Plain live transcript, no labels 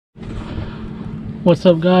What's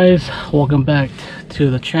up, guys? Welcome back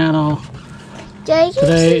to the channel.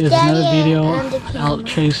 Today is another video out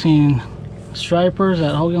chasing stripers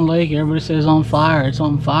at Hogan Lake. Everybody says it's on fire. It's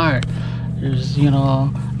on fire. There's,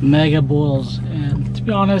 mega bulls, and to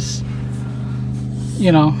be honest,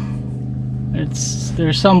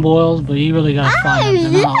 there's some boils, but you really gotta find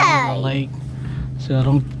them. They're not all over the lake.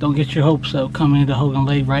 So don't get your hopes up coming to Hogan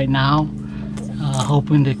Lake right now,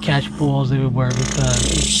 hoping to catch bulls everywhere, because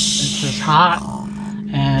it's just hot.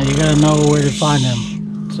 And you gotta know where to find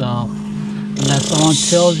them. So unless someone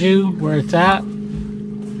tells you where it's at,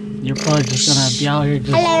 you're probably just gonna be out here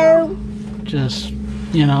just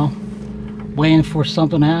waiting for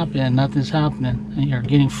something to happen, and nothing's happening, and you're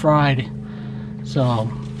getting fried. So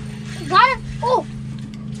got it. Oh,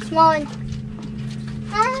 small one.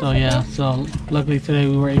 So yeah, so luckily today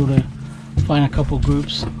we were able to find a couple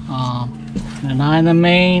groups. They're not in the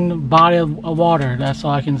main body of water, that's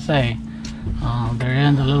all I can say. They're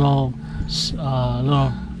in the little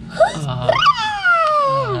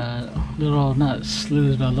not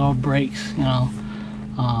sloughs, but little breaks,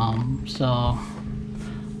 so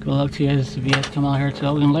good luck to you guys if you guys come out here to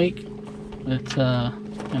Hogan Lake. It's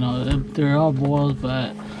they're all boils,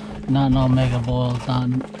 but not no mega boils,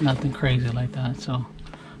 nothing crazy like that. So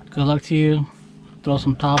good luck to you. Throw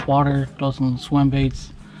some top water, throw some swim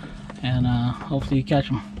baits, and hopefully you catch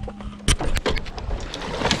them.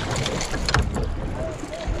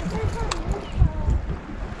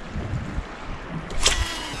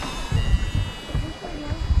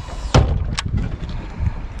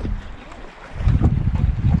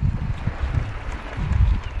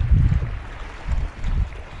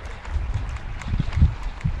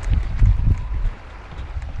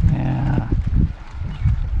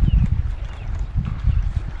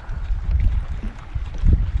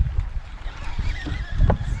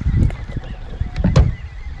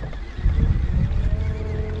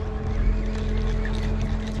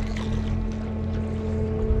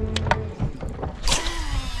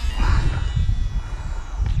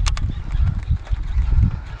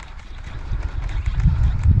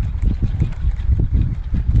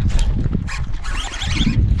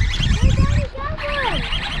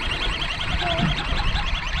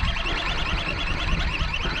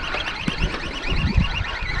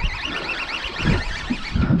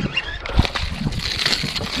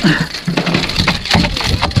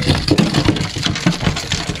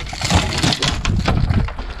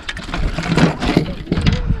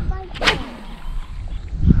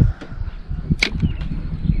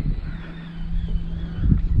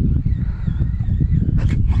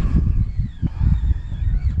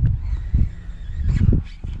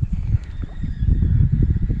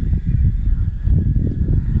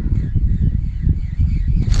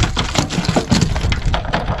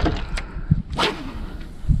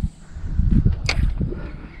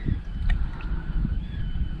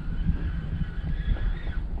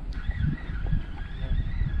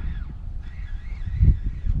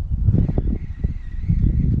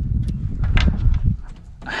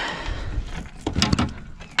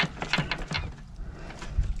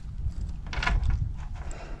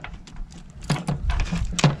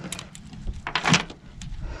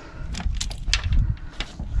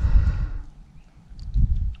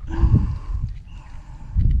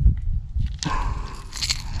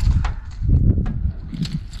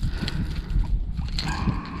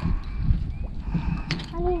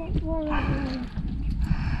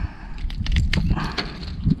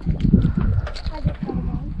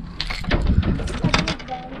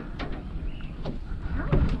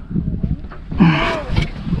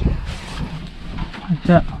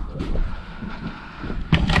 Yeah.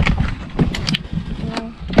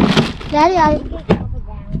 Daddy,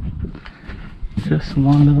 Just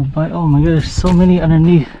one little bite. Oh my god, there's so many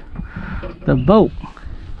underneath the boat.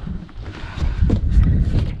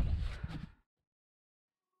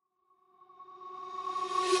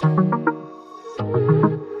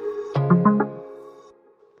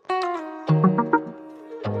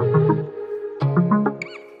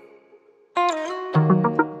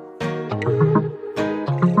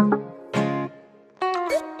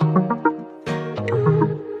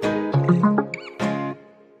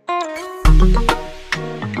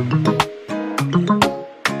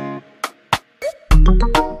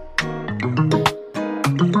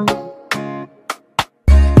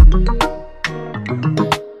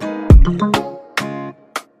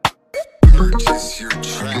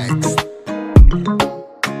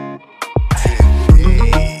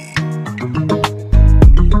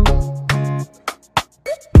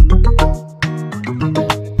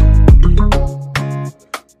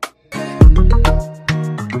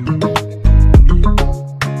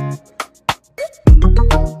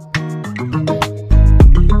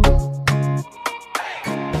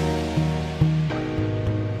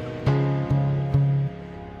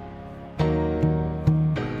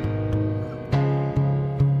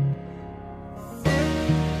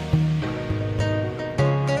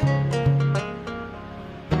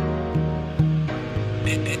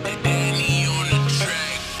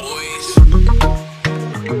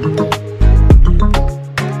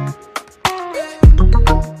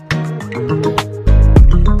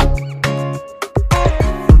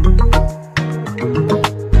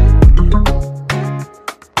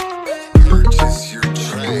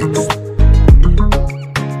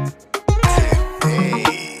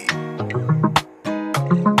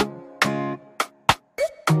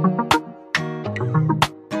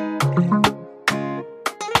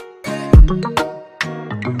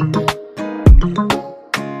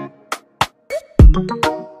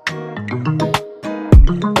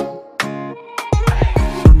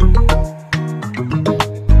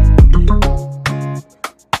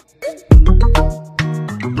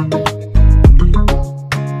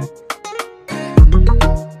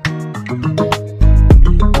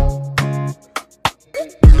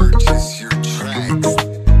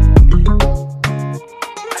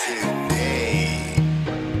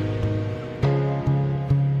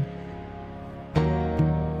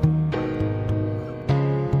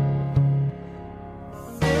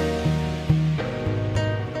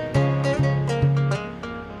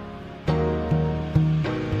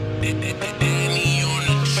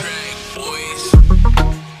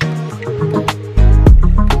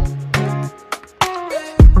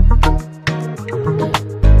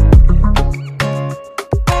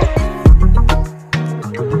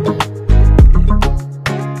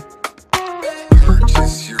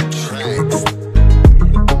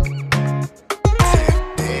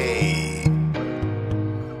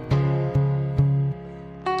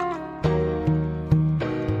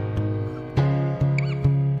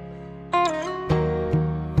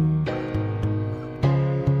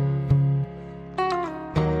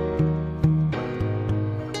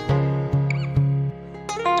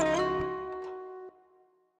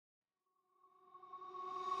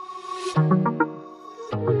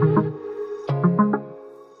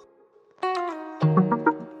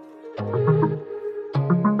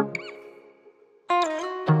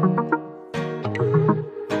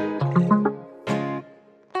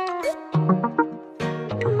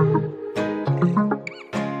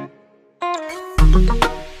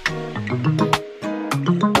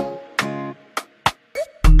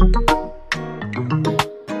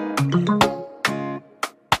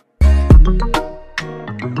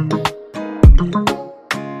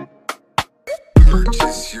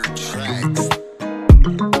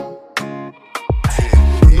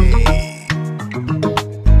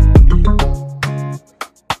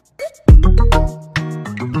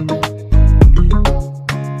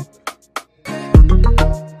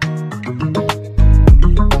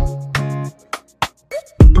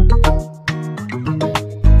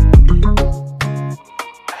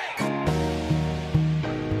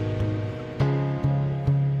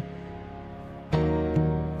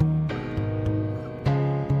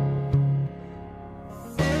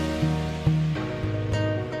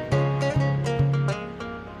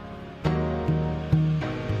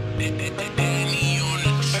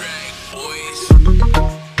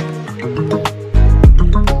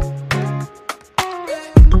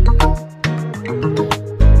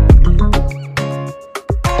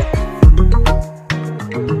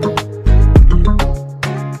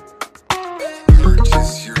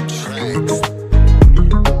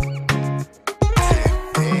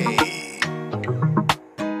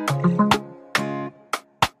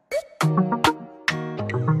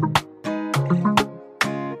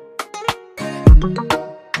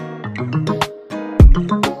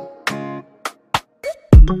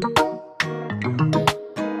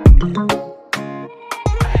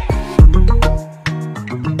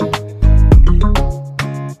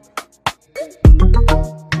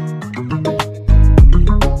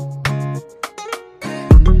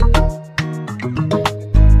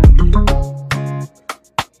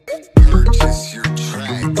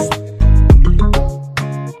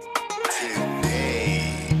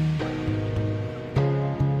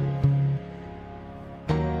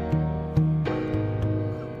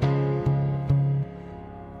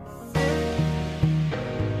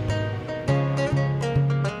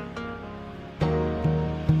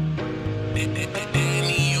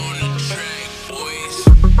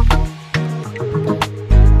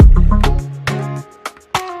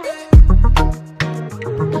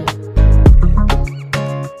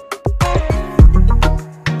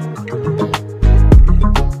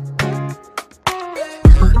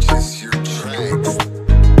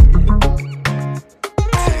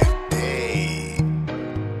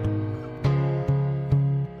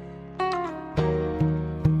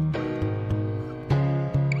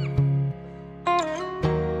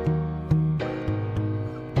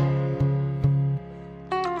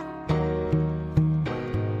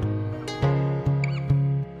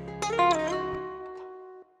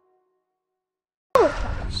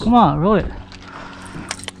 Come on, roll it.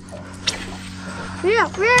 Reel.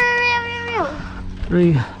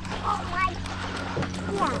 3.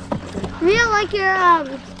 Reel like your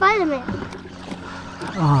Spider-Man.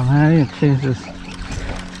 Oh man, I need to change this.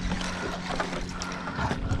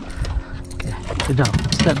 Okay, good job.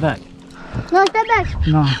 Step back. No, step back.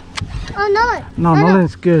 No. Oh, no. No,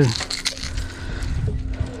 Nolan's good.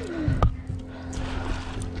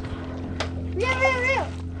 Reel.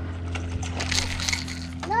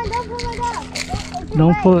 No, don't pull it up.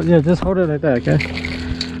 Don't pull it. Yeah, just hold it like that, okay?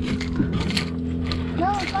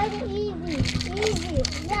 No, fight it easy.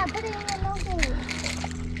 Yeah, put it in the no thing.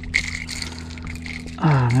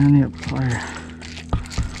 Ah, man, I need a plier.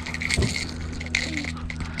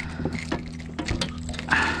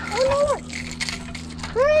 Oh, no.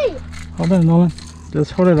 Hurry. Hold on, Nolan.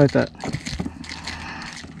 Just hold it like that.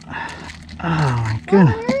 Oh my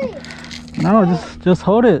goodness. Hurry. No, just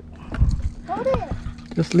hold it. Hold it.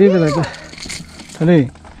 Just leave it like that.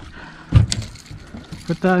 Tali,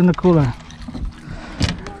 put that in the cooler.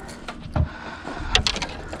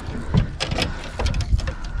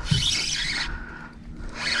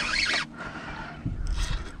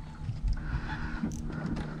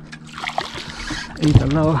 Eat the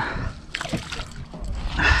low.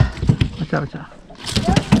 Watch out.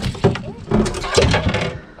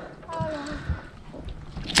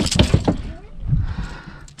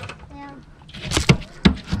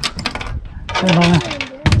 Hey, Nolan.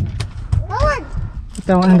 Put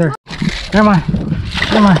that one in there. Never mind.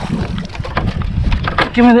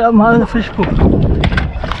 Give me my other fish pool.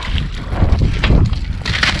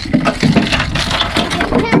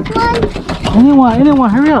 Anyone,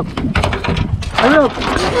 hurry up.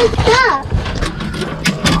 Stop.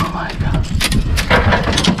 Oh my God.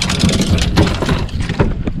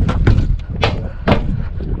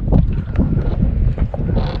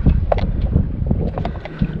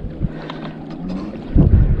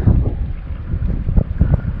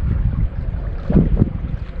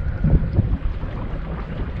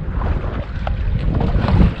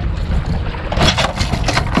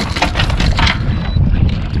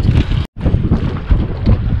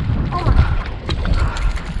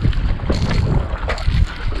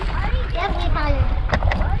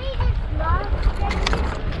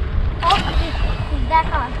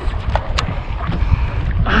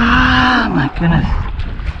 Ah, my goodness.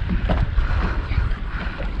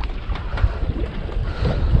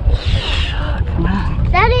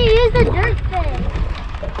 Daddy, use the dirt thing.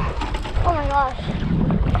 Oh my gosh.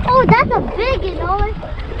 Oh, that's a big one.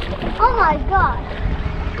 Oh my gosh.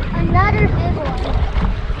 Another big one.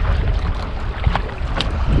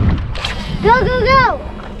 Go.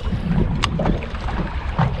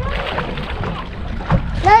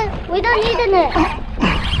 No, we don't need the net.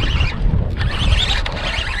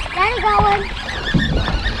 Daddy going.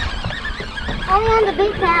 Only on the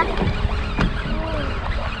big path.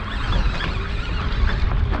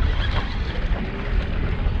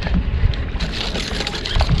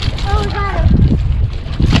 Oh, we got him.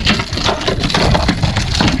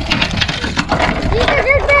 Use the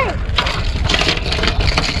dirt thing.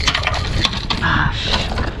 Ah, shit.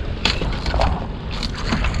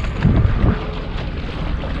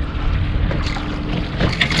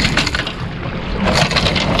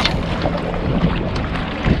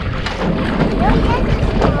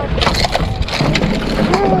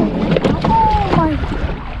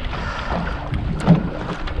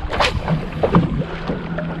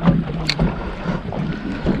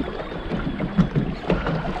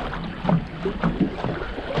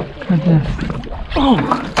 Oh, that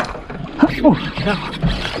one. That one.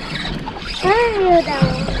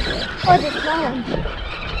 Oh, the small one.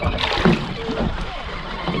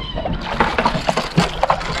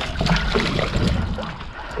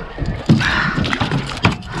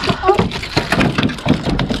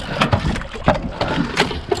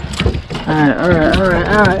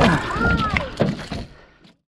 All right.